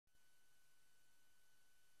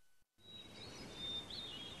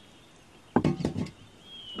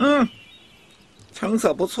嗯，成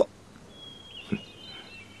色不错。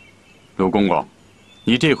陆公公，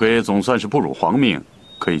你这回总算是不辱皇命，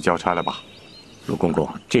可以交差了吧？陆公公，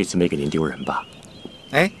这次没给您丢人吧？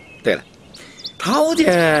哎，对了，陶家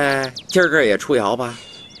今儿个也出窑吧？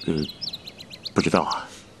不知道啊。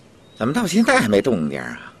怎么到现在还没动静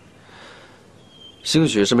啊？兴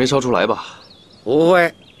许是没烧出来吧。不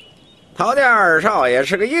会，陶家二少爷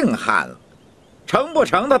是个硬汉子，成不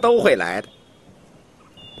成他都会来的。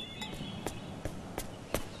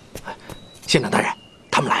县长大人，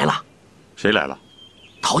他们来了。谁来了？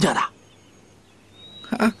陶家的。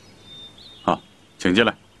啊，好，请进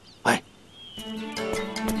来。哎。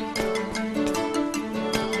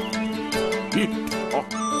轻点，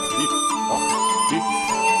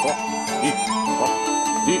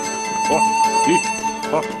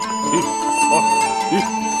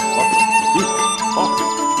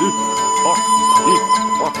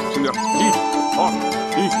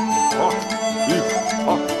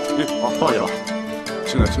放下了，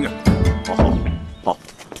轻点，好。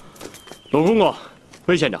陆公公，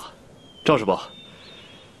魏县长，赵师伯，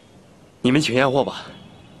你们请验货吧。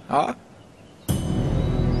好。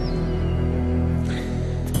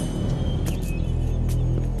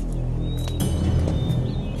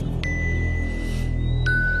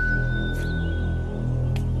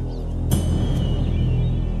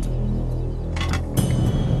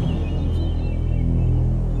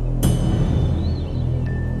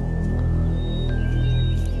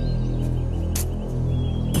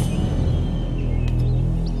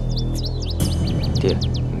爹，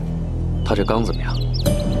他这缸怎么样？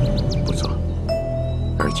不错，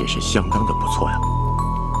而且是相当的不错呀。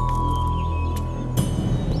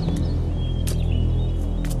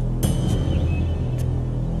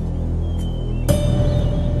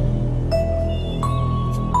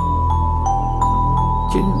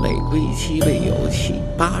君美归期未有期，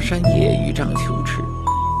巴山夜雨涨秋池。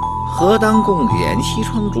何当共剪西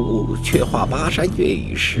窗烛，却话巴山月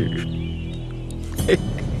与诗。嘿嘿，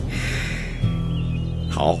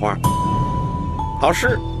好话，好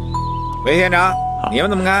诗。韦县长，你们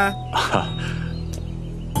怎么看？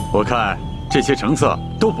我看这些成色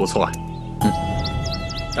都不错。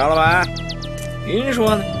赵老板，您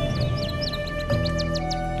说呢？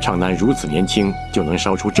长男如此年轻就能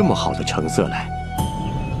烧出这么好的成色来，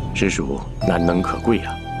实属难能可贵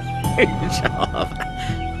啊！赵老板，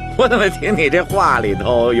我怎么听你这话里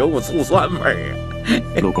头有股醋酸味儿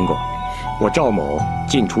啊？陆公公，我赵某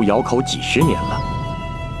进出窑口几十年了，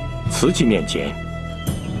瓷器面前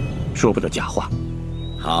说不得假话。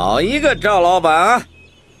好一个赵老板啊！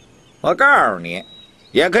我告诉你，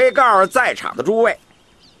也可以告诉在场的诸位，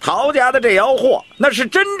陶家的这窑货那是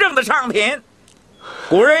真正的上品。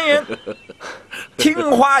古人云：“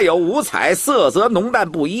青花有五彩，色泽浓淡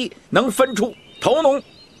不一，能分出头浓、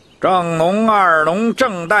正浓、二浓、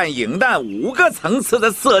正淡、影淡5个层次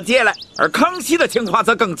的色阶来。而康熙的青花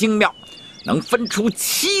则更精妙，能分出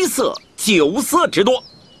7色、9色之多。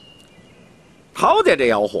陶家这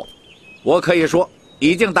窑货，我可以说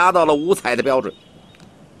已经达到了五彩的标准，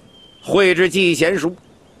绘制技艺娴熟，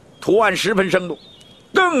图案十分生动。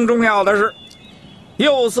更重要的是，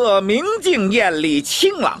釉色明净艳丽，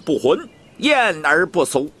清朗不浑，艳而不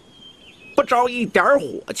俗，不着一点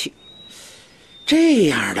火气。这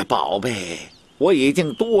样的宝贝，我已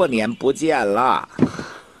经多年不见了。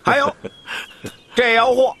还有，这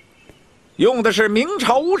窑货用的是明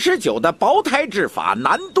朝乌石酒的薄胎制法，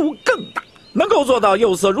难度更大，能够做到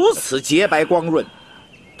釉色如此洁白光润，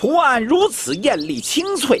图案如此艳丽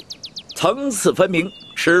清脆，层次分明，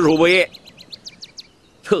实属不易。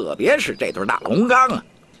特别是这对大龙缸啊，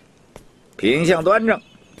品相端正，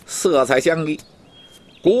色彩相宜，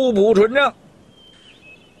古朴纯正，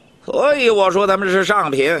所以我说他们是上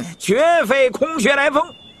品，绝非空穴来风。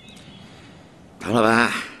唐老板，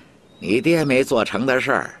你爹没做成的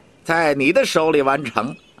事儿，在你的手里完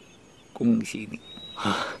成，恭喜你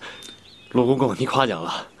啊！陆公公，你夸奖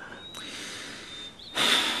了。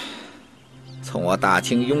从我大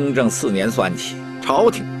清雍正4年算起，朝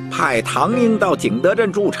廷派唐英到景德镇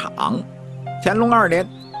驻场，乾隆2年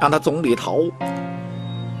让他总理陶，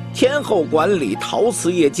前后管理陶瓷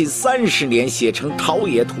业近30年，写成《陶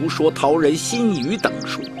冶图说》《陶人心语》等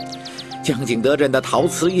书，将景德镇的陶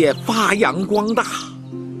瓷业发扬光大。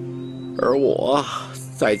而我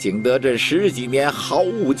在景德镇10几年毫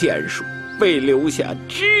无建树，未留下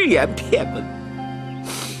只言片文，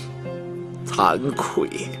惭愧。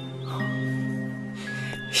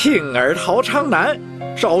幸而陶昌南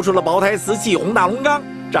烧出了宝胎瓷祭红大龙缸，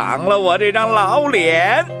长了我这张老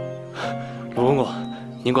脸。陆公公，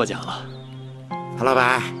您过奖了。陶老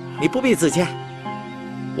板，你不必自谦，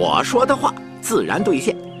我说的话自然兑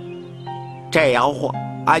现。这窑货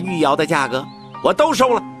按御窑的价格，我都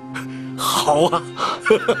收了。好啊，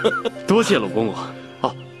多谢鲁公公。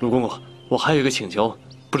哦，鲁公公，我还有一个请求，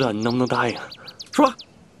不知道您能不能答应？说，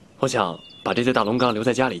我想把这对大龙缸留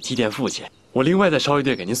在家里祭奠父亲，我另外再烧一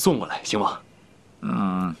对给您送过来，行吗？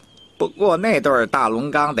不过那对大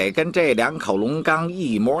龙缸得跟这2口龙缸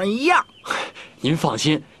一模一样。您放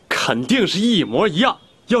心，肯定是一模一样。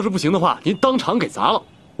要是不行的话，您当场给砸了，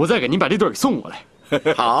我再给您把这对给送过来。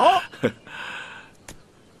好，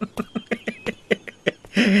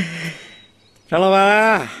张老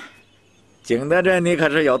板，景德镇你可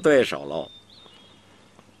是有对手喽。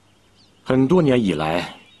很多年以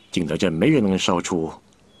来，景德镇没人能烧出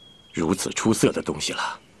如此出色的东西了，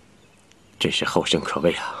真是后生可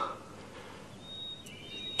畏啊！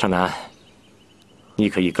长南，你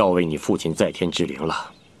可以告慰你父亲在天之灵了。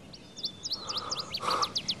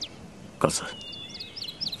告辞。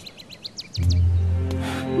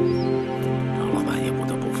张老板也不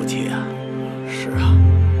得不服气啊。是啊。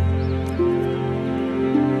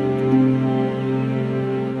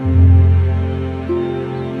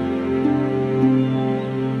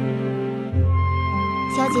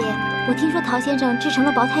小姐，我听说陶先生制成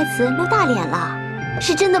了薄胎瓷，露大脸了，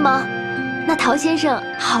是真的吗？那陶先生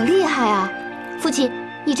好厉害啊！父亲，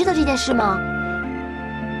你知道这件事吗？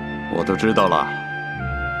我都知道了。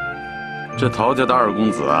这陶家的2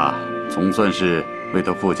公子啊，总算是为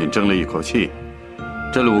他父亲争了一口气。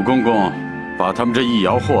这鲁公公把他们这一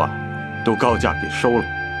窑货都高价给收了，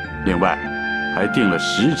另外还订了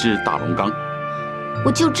10只大龙缸。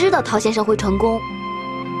我就知道陶先生会成功。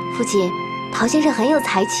父亲，陶先生很有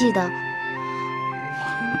才气的。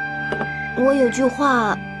我有句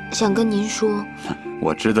话想跟您说。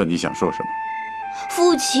我知道你想说什么。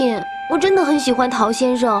父亲，我真的很喜欢陶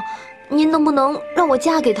先生，您能不能让我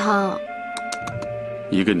嫁给他？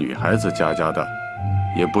一个女孩子家的，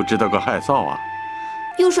也不知道个害臊啊！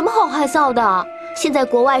有什么好害臊的？现在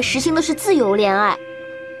国外实行的是自由恋爱，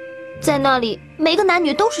在那里每个男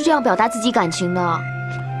女都是这样表达自己感情的。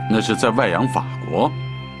那是在外洋法国，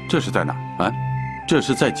这是在哪儿啊？这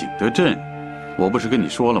是在景德镇。我不是跟你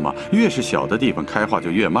说了吗？越是小的地方开化就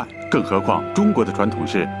越慢，更何况中国的传统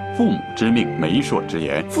是父母之命，媒妁之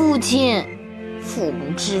言。父亲，父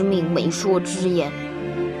母之命，媒妁之言。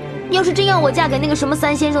要是真要我嫁给那个什么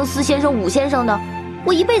3先生、4先生、5先生的，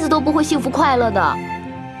我一辈子都不会幸福快乐的。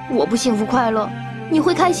我不幸福快乐，你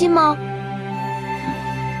会开心吗？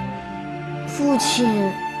父亲，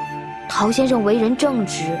陶先生为人正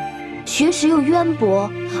直，学识又渊博，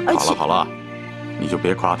而且……好了，你就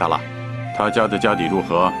别夸他了。他家的家底如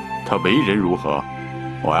何，他为人如何，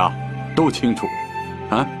我呀都清楚。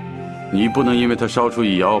啊，你不能因为他烧出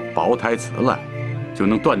一窑薄胎瓷来，就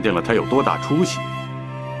能断定了他有多大出息。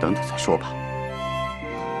等等再说吧。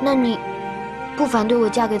那你不反对我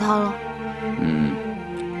嫁给他了？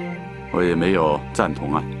我也没有赞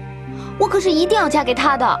同啊。我可是一定要嫁给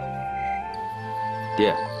他的。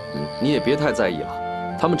爹，你也别太在意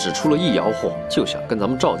了，他们只出了一窑货，就想跟咱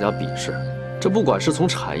们赵家比试，这不管是从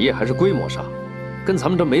产业还是规模上，跟咱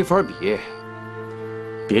们这没法比。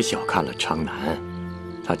别小看了长南，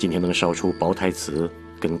他今天能烧出薄胎瓷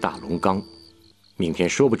跟大龙缸，明天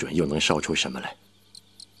说不准又能烧出什么来。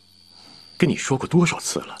跟你说过多少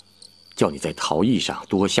次了，叫你在陶艺上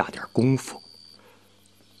多下点功夫。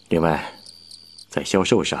另外，在销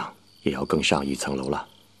售上也要更上一层楼了。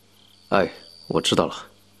哎，我知道了。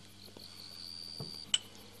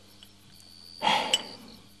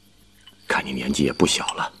看你年纪也不小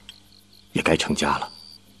了，也该成家了。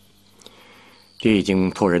爹已经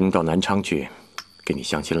托人到南昌去给你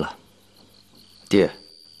相亲了。爹，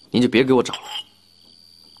您就别给我找了。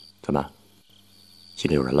怎么，心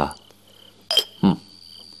里有人了？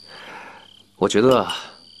我觉得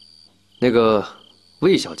那个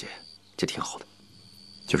魏小姐就挺好的。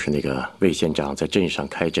就是那个魏县长在镇上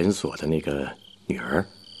开诊所的那个女儿。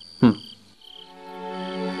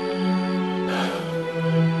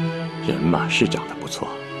人嘛是长得不错，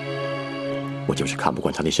我就是看不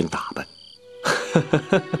惯她那身打扮。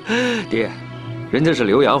爹，人家是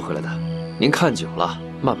留洋回来的，您看久了，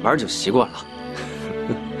慢慢就习惯了。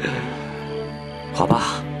好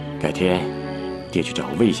吧，改天爹去找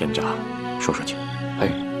魏县长说说去。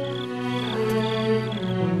哎。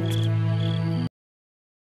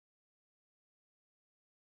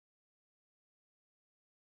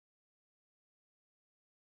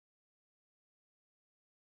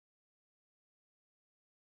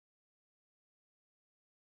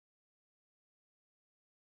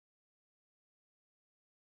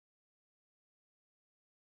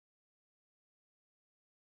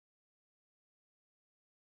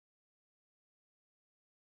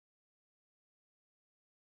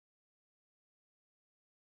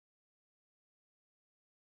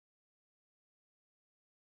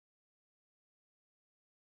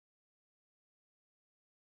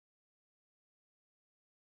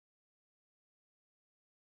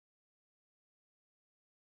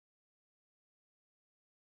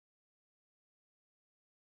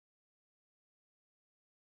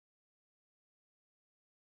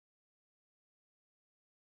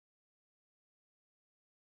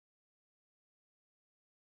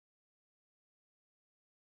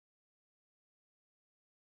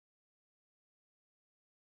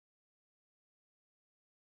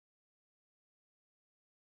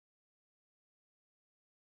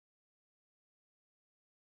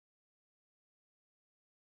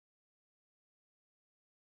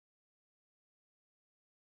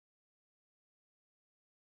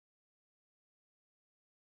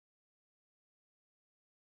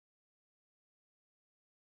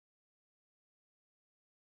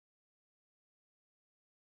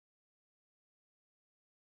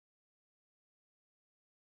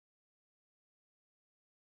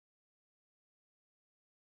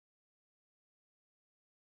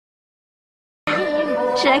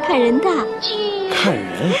是来看人的。看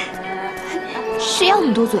人？谁要那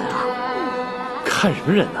么多嘴啊？看什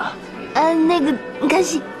么人呢？那个看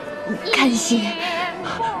戏，看戏，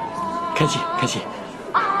看戏，看戏。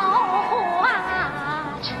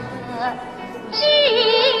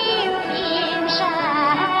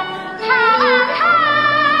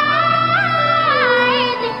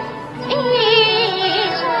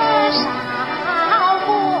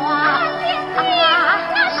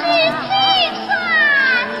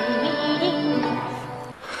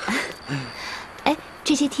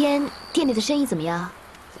这些天店里的生意怎么样？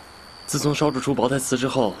自从烧制出薄台词之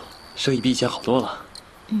后，生意比以前好多了。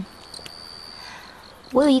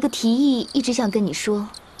我有一个提议，一直想跟你说，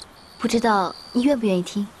不知道你愿不愿意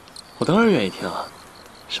听？我当然愿意听啊。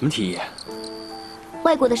什么提议？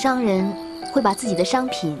外国的商人会把自己的商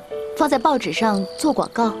品放在报纸上做广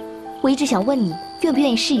告，我一直想问你，愿不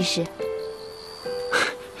愿意试一试？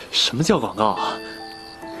什么叫广告啊？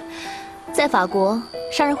在法国，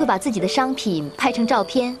商人会把自己的商品拍成照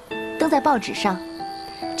片，登在报纸上，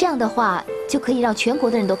这样的话就可以让全国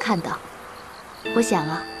的人都看到。我想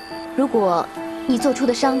啊，如果你做出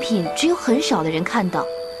的商品只有很少的人看到，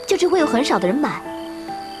就只会有很少的人买。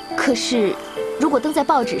可是，如果登在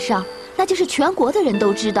报纸上，那就是全国的人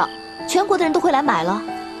都知道，全国的人都会来买了。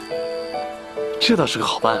这倒是个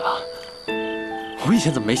好办法。我以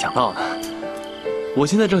前怎么没想到呢？我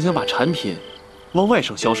现在正想把产品往外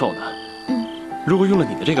省销售呢。如果用了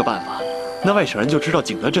你的这个办法，那外省人就知道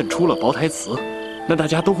景德镇出了薄台词，那大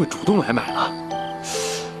家都会主动来买了。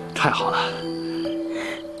太好了。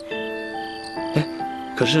哎，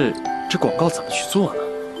可是这广告怎么去做呢？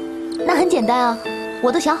那很简单啊，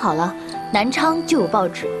我都想好了。南昌就有报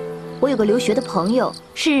纸，我有个留学的朋友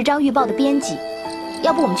是《张玉报》的编辑，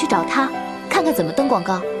要不我们去找他，看看怎么登广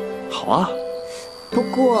告。好啊。不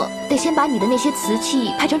过得先把你的那些瓷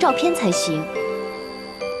器拍成照片才行。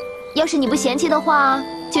要是你不嫌弃的话，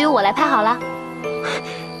就由我来拍好了。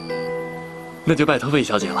那就拜托魏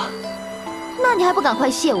小姐了。那你还不赶快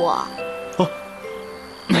谢我？哦。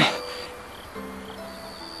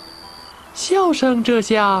笑声这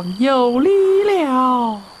厢有礼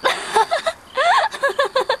了。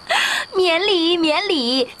免礼免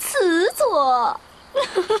礼，辞座。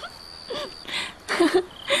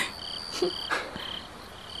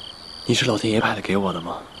你是老天爷派的给我的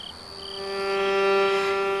吗？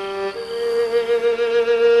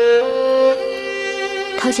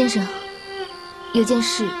陶先生，有件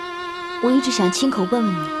事，我一直想亲口问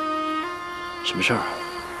问你。什么事儿？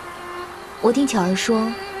我听巧儿说，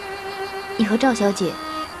你和赵小姐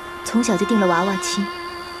从小就定了娃娃亲。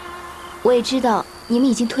我也知道你们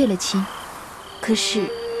已经退了亲，可是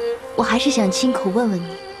我还是想亲口问问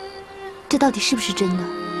你，这到底是不是真的？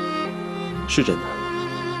是真的。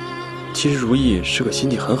其实如意是个心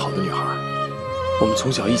地很好的女孩，我们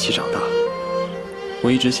从小一起长大，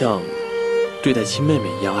我一直像对待亲妹妹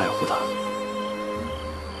一样爱护她。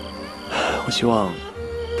我希望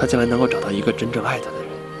她将来能够找到一个真正爱她的人。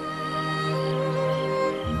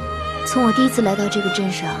从我第一次来到这个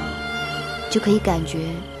镇上，就可以感觉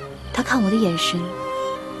她看我的眼神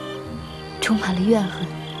充满了怨恨。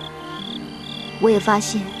我也发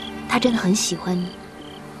现她真的很喜欢你。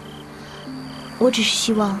我只是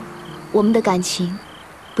希望我们的感情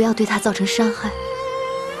不要对她造成伤害。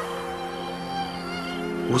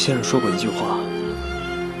吴先生说过一句话：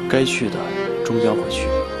该去的终将会去，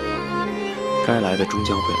该来的终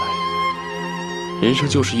将会来。人生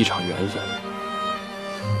就是一场缘分，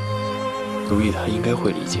如意她应该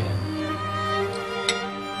会理解。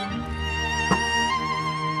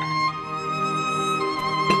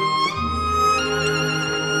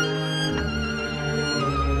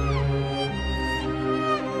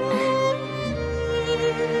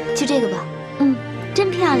就这个吧。真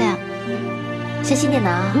漂亮。小心点拿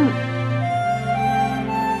啊。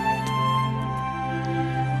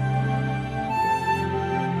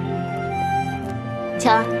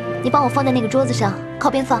巧儿，你帮我放在那个桌子上，靠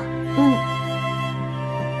边放。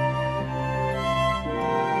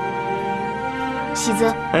喜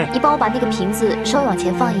子，你帮我把那个瓶子稍微往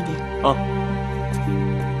前放一点。啊。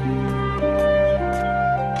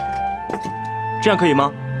这样可以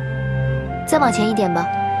吗？再往前一点吧。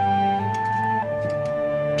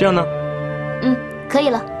这样呢？可以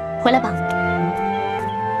了，回来吧。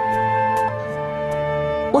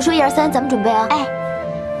我说1、2、3，咱们准备啊。哎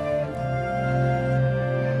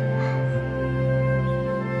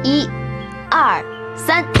，1、2、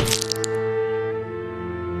3。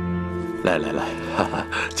来来来，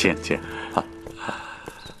请请，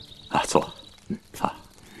坐，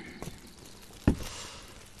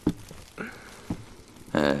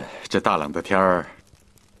这大冷的天儿，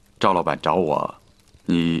赵老板找我，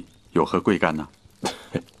你有何贵干呢？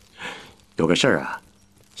有个事儿啊，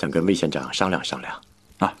想跟魏县长商量商量。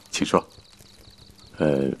啊，请说。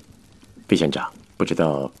魏县长，不知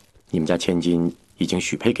道你们家千金已经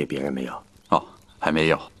许配给别人没有？哦，还没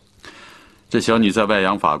有。这小女在外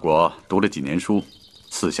洋法国读了几年书，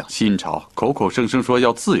思想新潮，口口声声说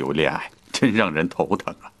要自由恋爱，真让人头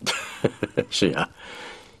疼啊！是啊，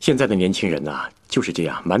现在的年轻人呐，就是这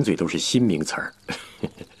样，满嘴都是新名词儿。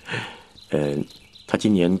她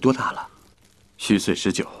今年多大了？虚岁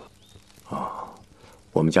19。哦，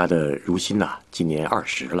我们家的如新呐，今年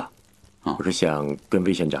20了。我是想跟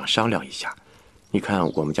魏县长商量一下，你看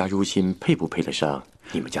我们家如新配不配得上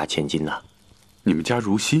你们家千金呢？你们家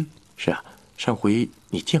如新？是啊，上回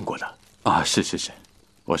你见过的。啊，是，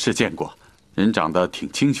我是见过，人长得挺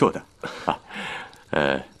清秀的。啊，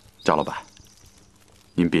赵老板，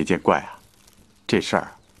您别见怪啊，这事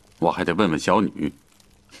儿我还得问问小女。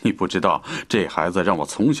你不知道，这孩子让我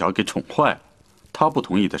从小给宠坏了，他不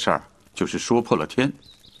同意的事儿，就是说破了天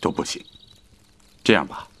都不行。这样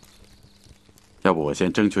吧，要不我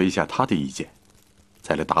先征求一下他的意见，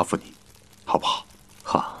再来答复你，好不好？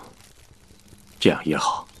好，这样也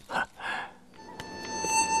好。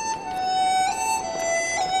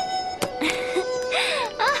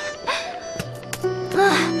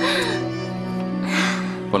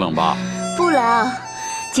不冷吧？不冷，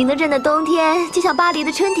景德镇的冬天就像巴黎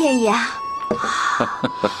的春天一样。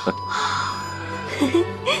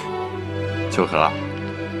秋荷，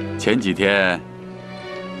前几天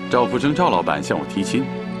赵福生赵老板向我提亲，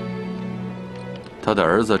他的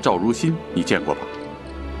儿子赵如新你见过吧？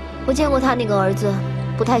我见过他那个儿子，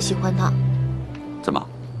不太喜欢他。怎么？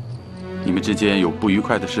你们之间有不愉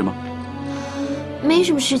快的事吗？没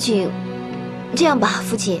什么事情。这样吧，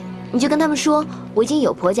父亲，你就跟他们说我已经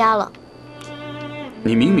有婆家了。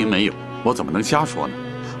你明明没有，我怎么能瞎说呢？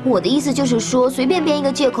我的意思就是说，随便编一个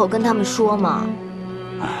借口跟他们说嘛。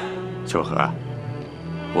秋荷，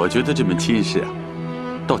我觉得这门亲事啊，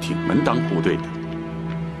倒挺门当户对的。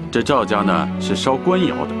这赵家呢是烧官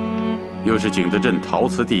窑的，又是景德镇陶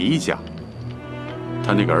瓷第一家。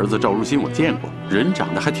他那个儿子赵如新我见过，人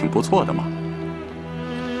长得还挺不错的嘛。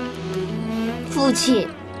父亲，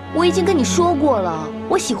我已经跟你说过了，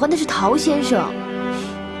我喜欢的是陶先生。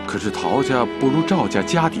可是陶家不如赵家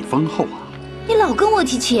家底丰厚啊。你老跟我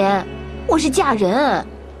提钱，我是嫁人，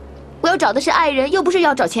我要找的是爱人，又不是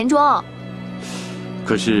要找钱庄。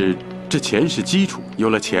可是这钱是基础，有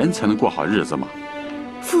了钱才能过好日子嘛。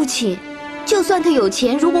父亲，就算他有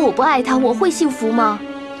钱，如果我不爱他，我会幸福吗？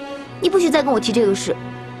你不许再跟我提这个事。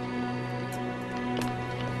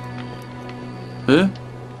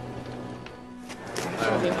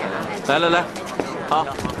来，好。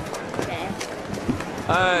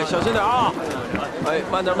哎，小心点啊！哎，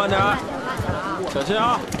慢点，小心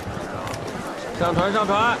啊！上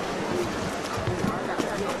船。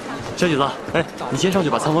小几子，哎，你先上去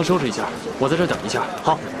把仓房收拾一下，我在这等一下。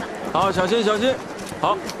好，小心。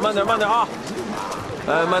好，慢点啊！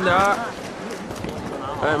哎，慢点。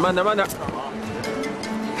哎，慢点。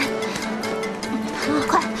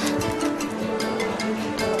快！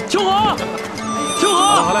秋荷！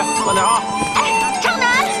好嘞，慢点啊！哎，昌南！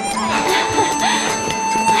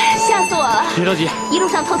吓死我了！别着急，一路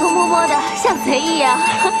上偷偷摸摸的，像贼一样。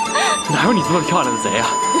哪有你这么漂亮的贼啊？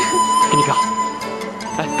给你票。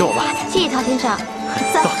哎，跟我吧。谢谢陶先生。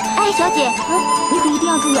走。哎，小姐，你可一定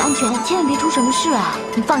要注意安全，千万别出什么事啊！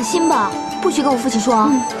你放心吧，不许跟我父亲说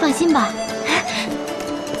啊。放心吧。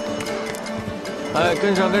哎，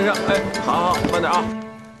跟上。哎，好，慢点啊。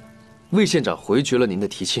魏县长回绝了您的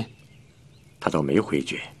提亲。他倒没回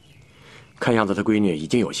绝，看样子他闺女已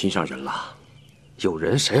经有心上人了。有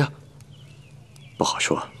人谁啊？不好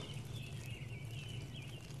说。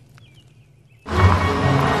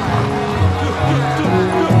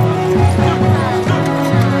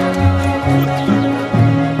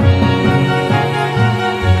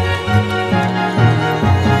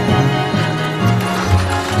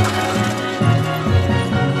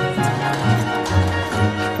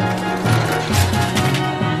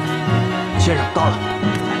先生到了。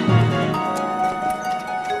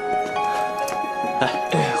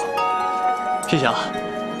谢谢啊。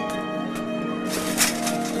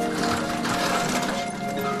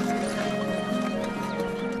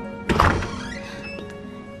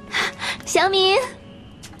祥明，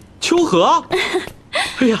秋荷，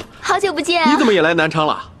哎呀，好久不见！你怎么也来南昌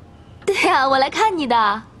了？对啊，我来看你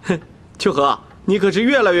的。秋荷，你可是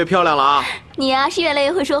越来越漂亮了啊！你呀，是越来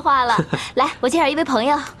越会说话了。来，我介绍一位朋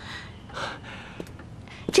友，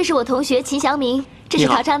这是我同学秦祥明，这是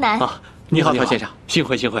陶昌南。你好，陶先生，幸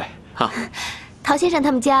会。好。陶先生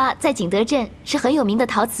他们家在景德镇是很有名的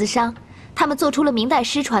陶瓷商，他们做出了明代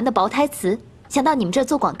失传的薄胎瓷，想到你们这儿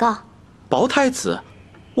做广告。薄胎瓷，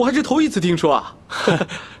我还是头一次听说啊。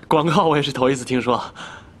广告我也是头一次听说。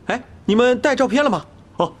哎，你们带照片了吗？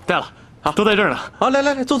哦，带了，啊，都在这儿呢。好，来，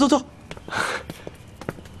坐。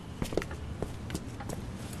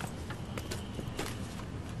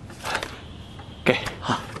给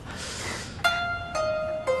啊。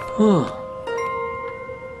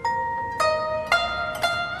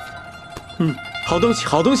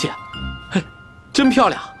好东西，嘿，真漂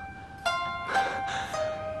亮，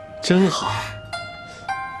真好。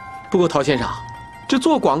不过陶先生，这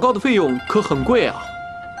做广告的费用可很贵啊。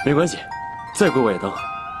没关系，再贵我也登。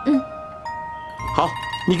好，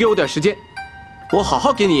你给我点时间，我好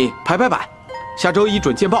好给你排版，下周一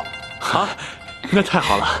准见报。啊，那太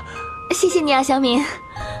好了。谢谢你啊，小敏。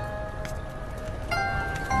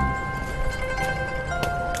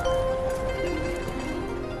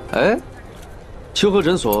哎，秋和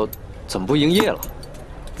诊所怎么不营业了？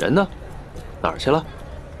人呢？哪儿去了？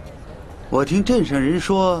我听镇上人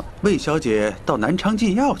说，魏小姐到南昌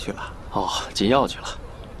进药去了。哦，进药去了。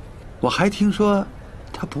我还听说，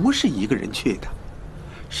她不是一个人去的，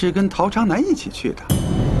是跟陶长南一起去的。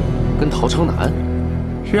跟陶长南？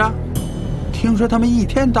是啊，听说他们一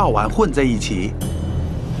天到晚混在一起。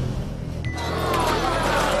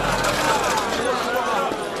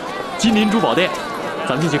金林珠宝店，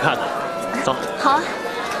咱们进去看看。走。好啊。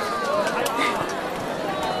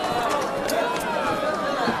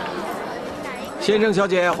先生小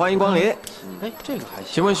姐，欢迎光临。哎，这个还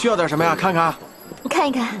行。请问需要点什么呀？看看。你看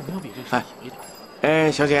一看。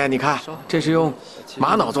哎，小姐，你看，这是用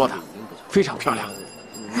玛瑙做的，非常漂亮。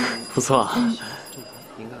不错啊。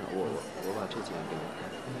您看，我把这几个给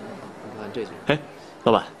您看这几个。哎，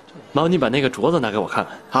老板，麻烦你把那个镯子拿给我看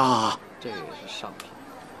看。好。这个也是上品。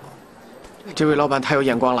这位老板太有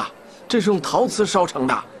眼光了，这是用陶瓷烧成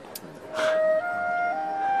的。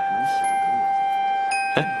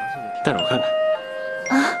哎，带着我看看。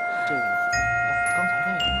啊！这个，刚才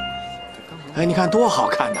这个，哎，你看多好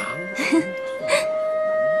看呐！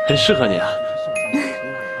很适合你啊。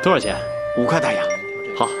多少钱？5块大洋。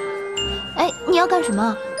好。哎，你要干什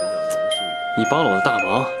么？你帮了我的大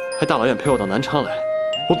忙，还大老远陪我到南昌来，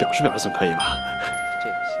我表示总可以吧？这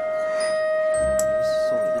个行，您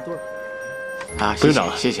送一对儿。啊，不用找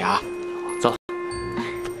了，谢谢啊。走。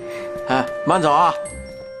哎，慢走啊。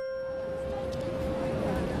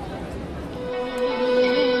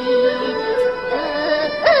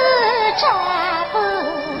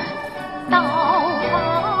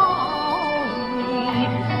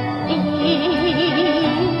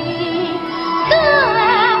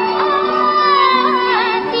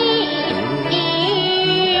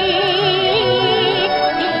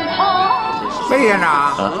魏县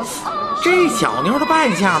长，这小妞的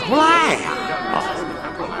扮相不赖呀！啊，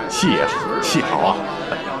戏呀，戏好啊！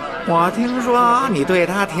我听说你对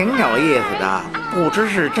她挺有意思的，不知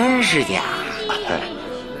是真是假。哎，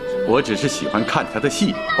我只是喜欢看她的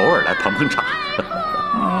戏，偶尔来捧捧场。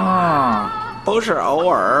不是偶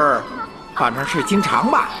尔，反正是经常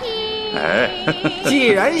吧。哎，既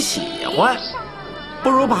然喜欢，不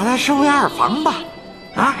如把她收养房吧。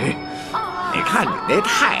啊！你看你那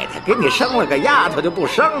太太给你生了个丫头就不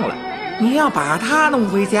生了，你要把她弄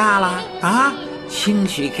回家了啊？兴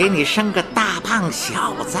许给你生个大胖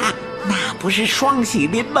小子，那不是双喜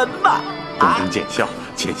临门吗？恭恭见笑，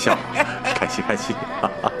见笑，开心开心。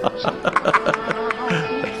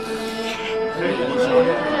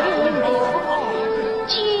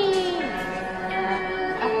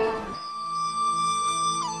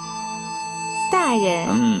大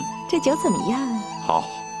人，这酒怎么样？好，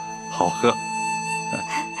好喝。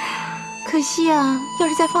可惜啊，要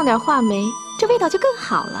是再放点话梅，这味道就更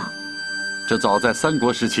好了。这早在三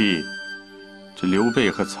国时期，这刘备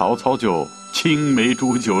和曹操就青梅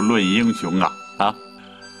煮酒论英雄啊！啊，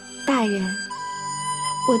大人，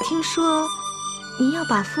我听说您要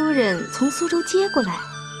把夫人从苏州接过来。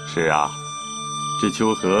是啊，这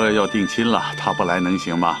秋荷要定亲了，她不来能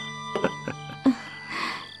行吗？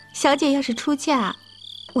小姐要是出嫁，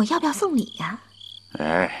我要不要送礼呀？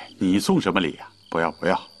哎，你送什么礼呀？不要不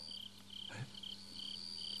要。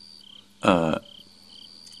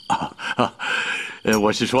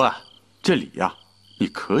我是说啊，这礼呀，你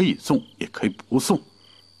可以送，也可以不送。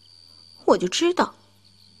我就知道，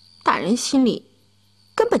大人心里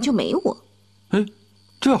根本就没我。哎，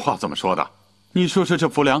这话怎么说的？你说说这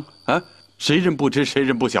福良啊，谁人不知谁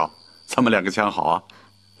人不晓？咱们两个相好啊。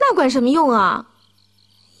那管什么用啊？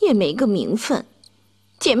也没个名分，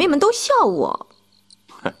姐妹们都笑我。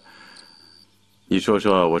你说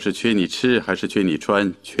说，我是缺你吃，还是缺你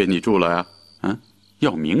穿，缺你住了呀？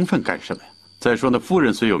要名分干什么呀？再说那夫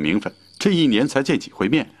人虽有名分，这一年才见几回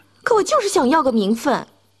面。可我就是想要个名分。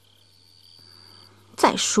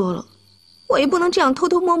再说了，我也不能这样偷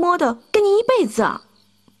偷摸摸的跟你一辈子啊。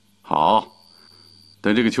好，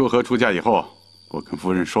等这个秋荷出嫁以后，我跟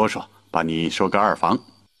夫人说说，把你收个二房。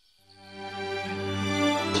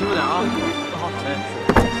轻着点啊！好嘞。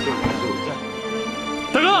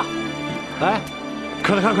大哥，来，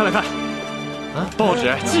快来看，快来看！啊，报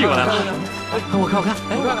纸寄过来了。我看，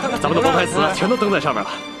咱们的包台词全都登在上面了。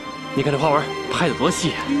你看这花纹拍得多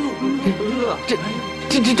细！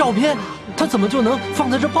这照片，它怎么就能放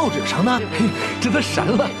在这报纸上呢？真的神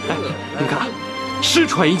了！哎，你看，失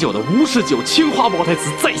传已久的吴氏酒青花包台词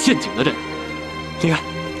再现景德镇。你看，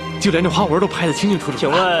就连这花纹都拍得清清楚楚。请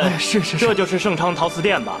问，是，这就是盛昌陶瓷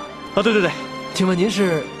店吧？啊，对。请问您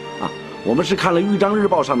是？啊，我们是看了豫章日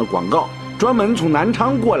报上的广告，专门从南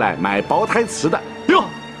昌过来买包台词的。哟，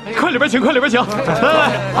快里边请，快里边请！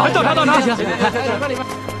来，倒茶。行。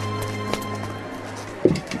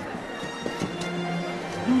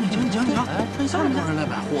你瞧，这下多人来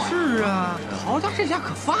买货。是啊，陶家这下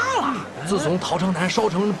可发了。自从陶城南烧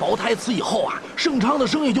成薄胎瓷以后啊，盛昌的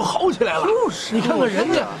生意就好起来了。就是，你看看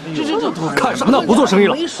人家，这看什么呢？不做生意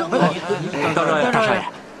了。大少爷，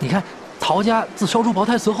你看陶家自烧出薄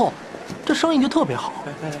胎瓷后，这生意就特别好。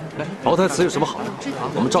薄胎瓷有什么好的？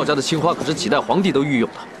我们赵家的青花可是几代皇帝都御用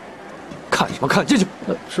的。看什么看？进去。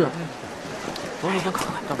是。走，看，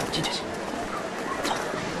进。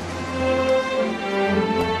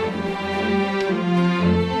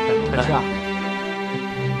来吃啊！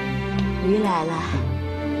鱼来了，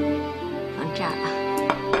放这儿啊，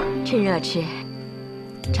趁热吃。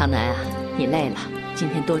长南啊，你累了，今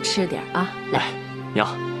天多吃点啊。来，娘，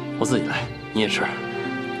我自己来，你也吃。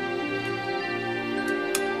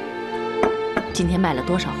今天卖了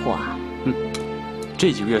多少货啊？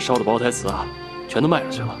这几个月烧的包台瓷啊，全都卖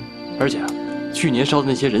出去了，而且去年烧的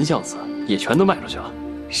那些人像瓷也全都卖出去了。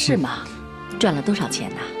是吗？赚了多少钱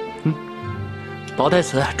呢？薄胎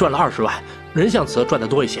瓷赚了20万，人像瓷赚得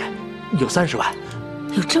多一些，有30万。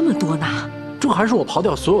有这么多呢？这还是我刨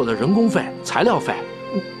掉所有的人工费、材料费，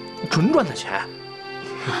纯赚的钱。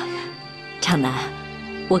长南，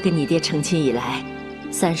我跟你爹成亲以来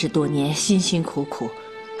，30多年辛辛苦苦，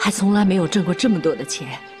还从来没有挣过这么多的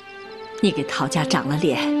钱。你给陶家长了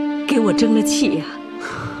脸，给我争了气呀！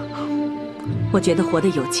我觉得活得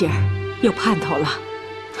有劲儿，有盼头了。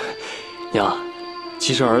娘。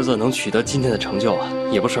其实儿子能取得今天的成就啊，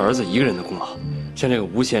也不是儿子一个人的功劳。像这个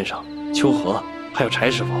吴先生、秋荷，还有柴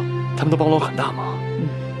师傅，他们都帮了我很大忙。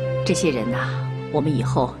这些人呐，我们以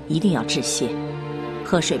后一定要致谢。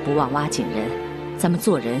河水不忘挖井人，咱们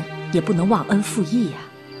做人也不能忘恩负义呀。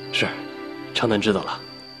是，长南知道了。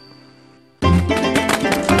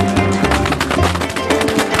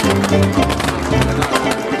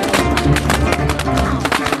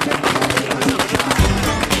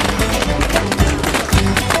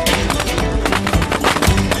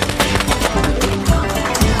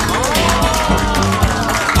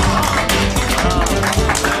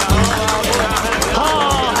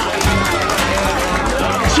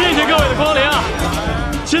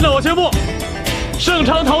现在我宣布，盛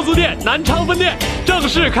昌陶瓷店南昌分店正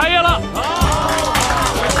式开业了。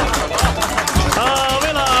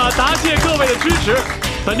为了答谢各位的支持，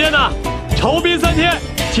本店呢酬宾3天，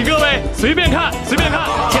请各位随便看，请随便看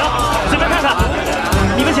看。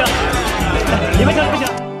你们请。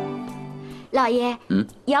老爷，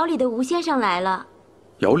窑里的吴先生来了。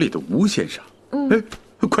窑里的吴先生，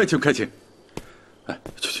快请。哎，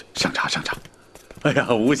去上茶。哎呀，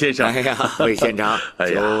吴先生，哎呀，魏县长，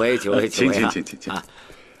久违，请。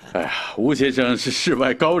哎呀，吴先生是世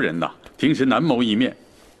外高人呐，平时难谋一面，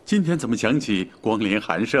今天怎么想起光临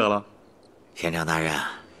寒舍了？县长大人，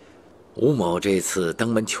吴某这次登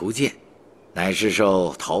门求见，乃是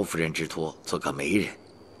受陶夫人之托，做个媒人，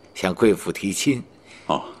向贵府提亲。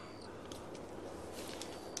哦，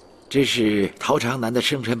这是陶长南的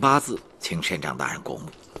生辰八字，请县长大人过目。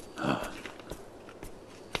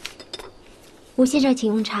吴先生，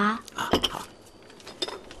请用茶。好。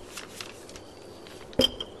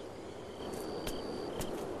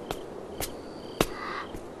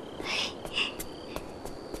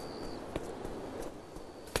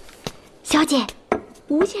小姐，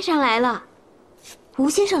吴先生来了。吴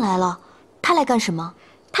先生来了，他来干什么？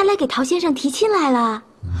他来给陶先生提亲来了。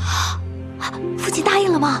父亲答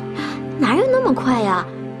应了吗？哪有那么快呀？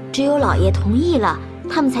只有老爷同意了，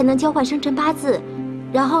他们才能交换生辰八字。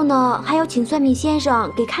然后呢，还要请算命先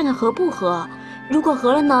生给看看合不合。如果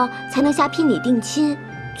合了呢，才能下聘礼定亲。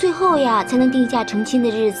最后呀，才能定下成亲的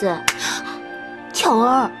日子。巧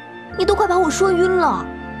儿，你都快把我说晕了，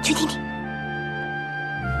去听听。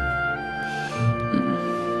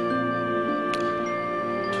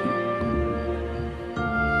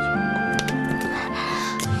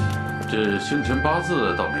是生辰八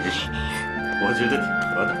字倒没什么，我觉得挺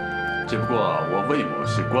合的。只不过我魏某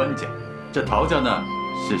是官家，这陶家呢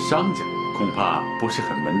是商家，恐怕不是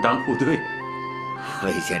很门当户对。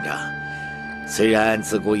魏县长，虽然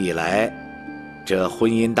自古以来，这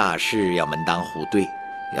婚姻大事要门当户对，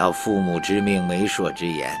要父母之命、媒妁之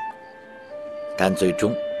言，但最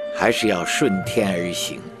终还是要顺天而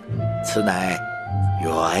行，此乃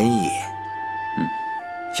缘也。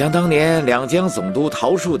想当年两江总督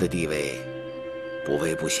陶树的地位，不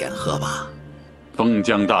为不显赫吧？封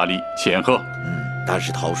疆大吏，显赫。但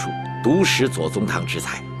是陶树独识左宗棠之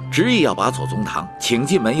才，执意要把左宗棠请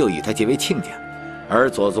进门，又与他结为亲家。而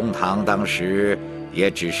左宗棠当时也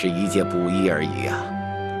只是一介布衣而已啊。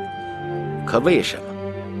可为什么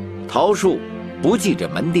陶树不记着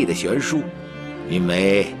门第的悬殊？因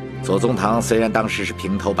为左宗棠虽然当时是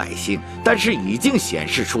平头百姓，但是已经显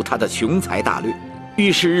示出他的雄才大略，预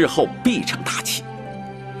示日后必成大器。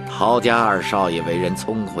陶家二少爷为人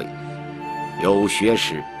聪慧，有学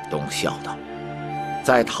识，懂孝道，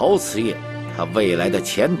在陶瓷业，他未来的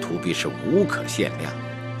前途必是无可限量。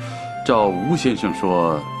照吴先生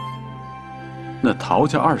说，那陶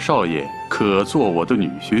家二少爷可做我的女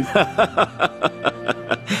婿？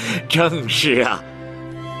正是啊，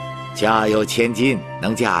家有千金，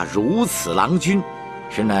能嫁如此郎君，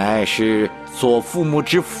实乃是左父母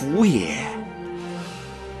之福也。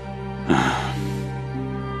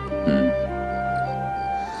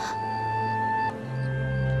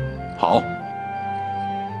好，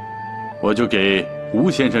我就给吴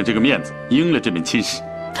先生这个面子，应了这门亲事。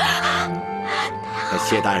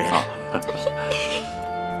谢大人。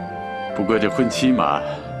不过这婚期嘛，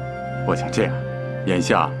我想这样，眼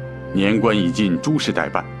下年关已尽，诸事待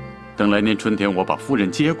办，等来年春天我把夫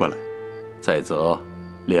人接过来，再择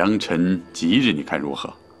良辰吉日，你看如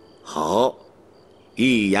何？好，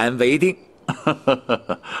一言为定。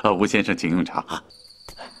吴先生，请用茶。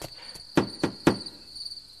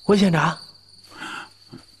魏县长，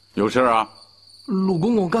有事啊？鲁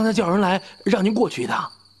公公刚才叫人来，让您过去一趟。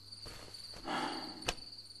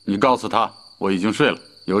你告诉他我已经睡了，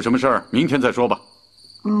有什么事儿明天再说吧。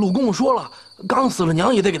鲁公公说了，刚死了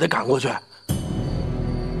娘也得给他赶过去。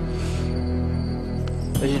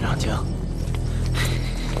魏县长，请。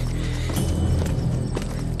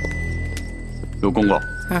鲁公公，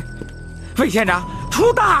魏县长，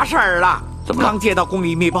出大事儿了！怎么了？刚接到宫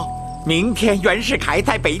里密报，明天袁世凯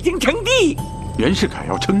在北京称帝。袁世凯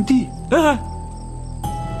要称帝？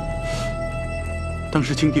当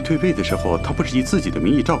时清帝退位的时候，他不是以自己的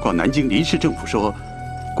名义昭告南京临时政府说，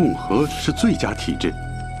共和是最佳体制，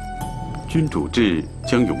君主制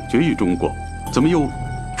将永绝于中国，怎么又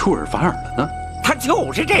出尔反尔了呢？他就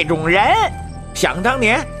是这种人。想当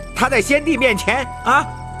年，他在先帝面前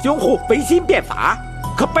拥护维新变法，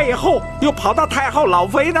可背后又跑到太后老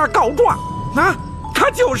佛爷那儿告状他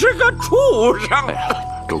就是个畜生。哎呀，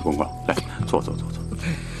周公公，来坐。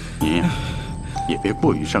您也别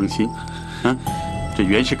过于伤心。这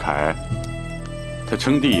袁世凯，他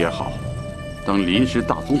称帝也好，当临时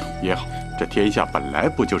大总统也好，这天下本来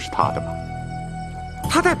不就是他的吗？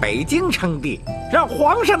他在北京称帝，让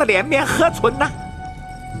皇上的脸面何存呢？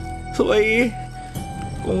所以，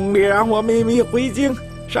宫里让我秘密回京，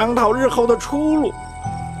商讨日后的出路。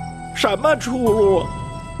什么出路？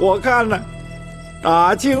我看呢，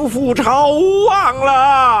大清覆巢无望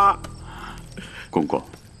了。公公，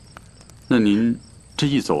那您这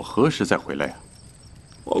一走何时再回来呀？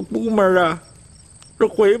我估摸着是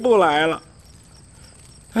回不来了。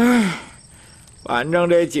反正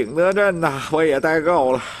这景德镇呐，我也待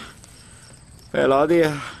够了。魏老弟，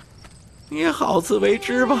你也好自为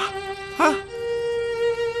之吧。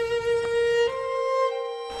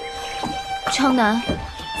昌南，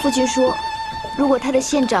父亲说，如果他的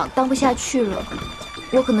县长当不下去了，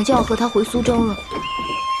我可能就要和他回苏州了。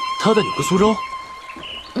他带你回苏州？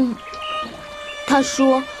他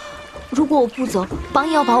说，如果我不走，绑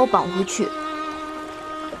也要把我绑回去。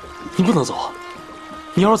你不能走，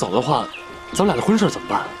你要是走的话，咱们俩的婚事怎么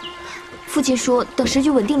办？父亲说，等时局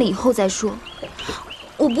稳定了以后再说。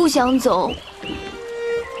我不想走，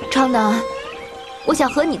昌南，我想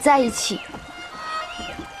和你在一起。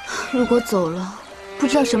如果走了，不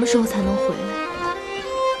知道什么时候才能回来。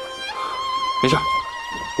没事，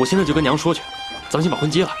我现在就跟娘说去，咱们先把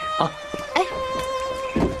婚结了啊。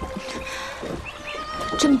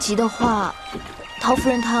这么急的话，陶夫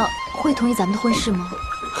人她会同意咱们的婚事吗？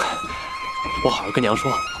我好好跟娘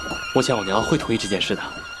说，我想我娘会同意这件事的。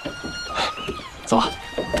走啊！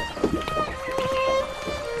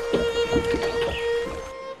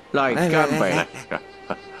来，干杯！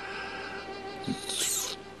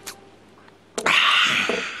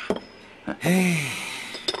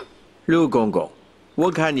陆公公，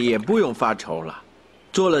我看你也不用发愁了，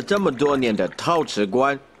做了这么多年的陶瓷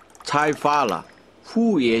官，财发了，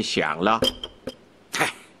福也享了。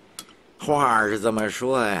嗨，话是这么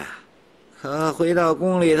说呀，可回到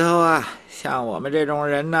宫里头啊，像我们这种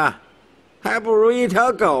人呢，还不如一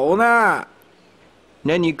条狗呢。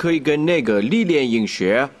那你可以跟那个历练营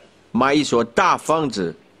学买一所大房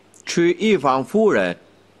子，娶一房夫人，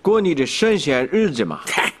过你的神仙日子嘛。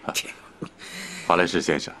华莱士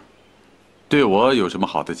先生，对我有什么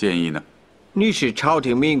好的建议呢？你是朝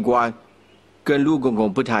廷命官，跟陆公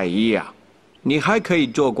公不太一样，你还可以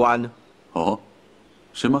做官呢。哦，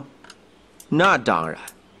是吗？那当然，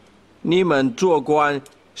你们做官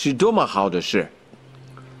是多么好的事，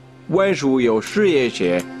文书有事业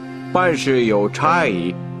写，办事有差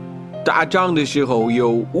异，打仗的时候有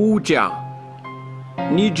武将，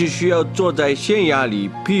你只需要坐在县衙里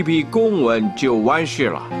批批公文就完事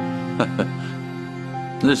了。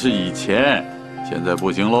那是以前，现在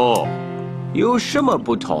不行喽。有什么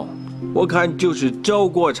不同？我看就是走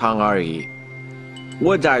过场而已。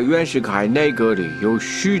我在袁世凯内阁里有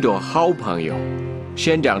许多好朋友。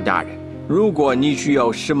县长大人，如果你需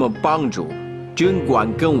要什么帮助，尽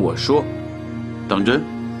管跟我说。当真？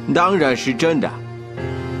当然是真的。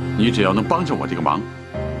你只要能帮上我这个忙，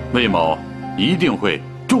魏某一定会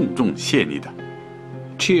重重谢你的。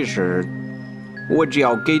其实，我只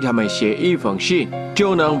要给他们写一封信，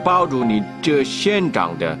就能保住你这县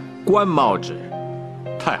长的官帽子。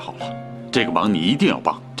太好了，这个忙你一定要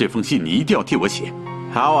帮，这封信你一定要替我写。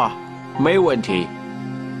好啊，没问题。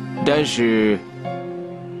但是，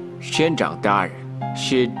县长大人，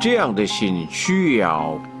写这样的信需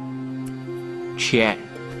要钱。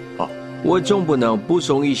哦，我总不能不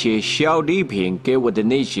送一些小礼品给我的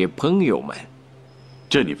那些朋友们。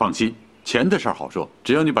这你放心，钱的事儿好说，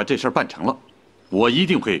只要你把这事儿办成了，我一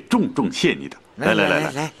定会重重谢你的。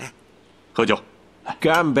来，喝酒，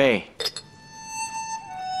干杯！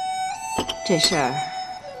这事儿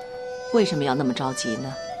为什么要那么着急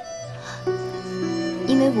呢？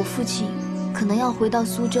因为我父亲可能要回到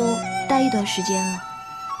苏州待一段时间了。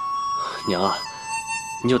娘啊，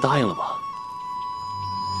你就答应了吧。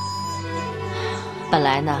本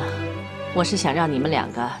来呢，我是想让你们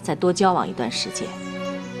两个再多交往一段时间。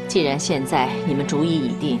既然现在你们主意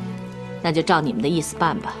已定，那就照你们的意思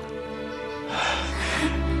办吧。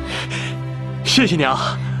谢谢娘。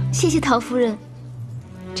谢谢陶夫人。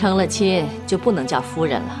成了亲就不能叫夫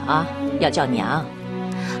人了啊，要叫娘。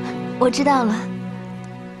我知道了。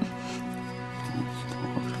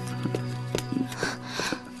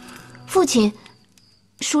父亲，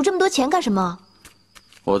数这么多钱干什么？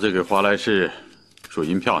我在给华莱士数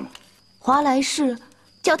银票呢。华莱士，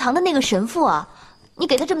教堂的那个神父啊，你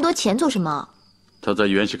给他这么多钱做什么？他在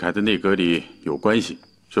袁世凯的内阁里有关系，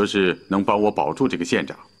说是能帮我保住这个县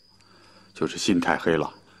长，就是心太黑了，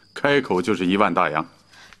开口就是1万大洋。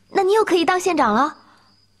那你又可以当县长了？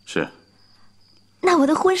是。那我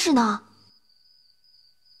的婚事呢？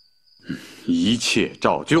一切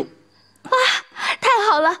照旧。啊，太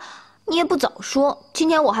好了！你也不早说，今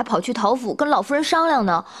天我还跑去陶府跟老夫人商量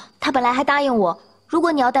呢。她本来还答应我，如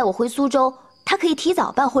果你要带我回苏州，她可以提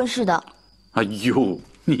早办婚事的。哎呦，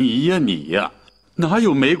你呀，哪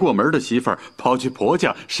有没过门的媳妇儿跑去婆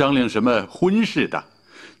家商量什么婚事的？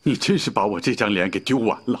你真是把我这张脸给丢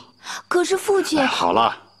完了。可是父亲，好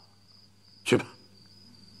了，去吧。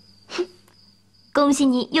恭喜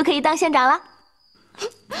你又可以当县长了。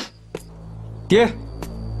爹，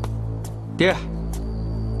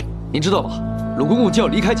您知道吧？鲁公公就要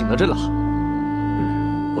离开景德镇了。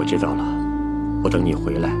我知道了，我等你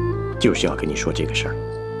回来，就是要跟你说这个事儿。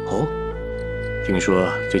哦，听说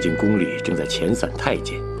最近宫里正在遣散太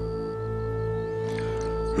监，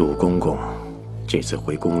鲁公公这次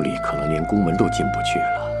回宫里，可能连宫门都进不去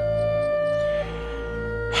了。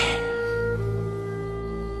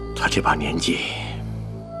他这把年纪，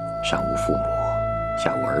上无父母，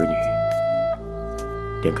下无儿女，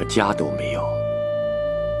连个家都没有，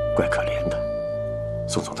怪可怜的。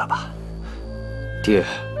送送他吧。爹，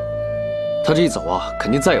他这一走啊，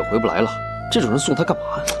肯定再也回不来了。这种人送他干嘛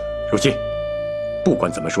呀？如今，不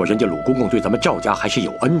管怎么说，人家鲁公公对咱们赵家还是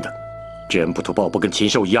有恩的，知恩不图报，不跟禽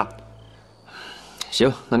兽一样。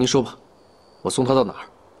行，那您说吧，我送他到哪儿？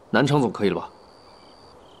南昌总可以了吧？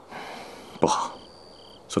不好，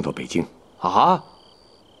送到北京啊，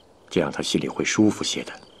这样他心里会舒服些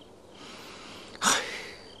的。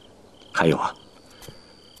还有啊，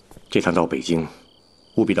这趟到北京，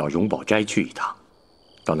务必到荣宝斋去一趟，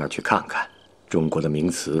到那儿去看看，中国的名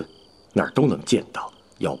词那儿都能见到，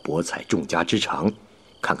要博采众家之长，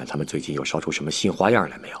看看他们最近又烧出什么新花样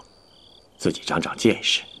来没有，自己长长见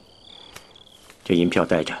识。这银票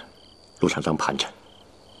带着，路上当盘缠。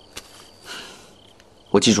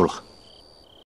我记住了。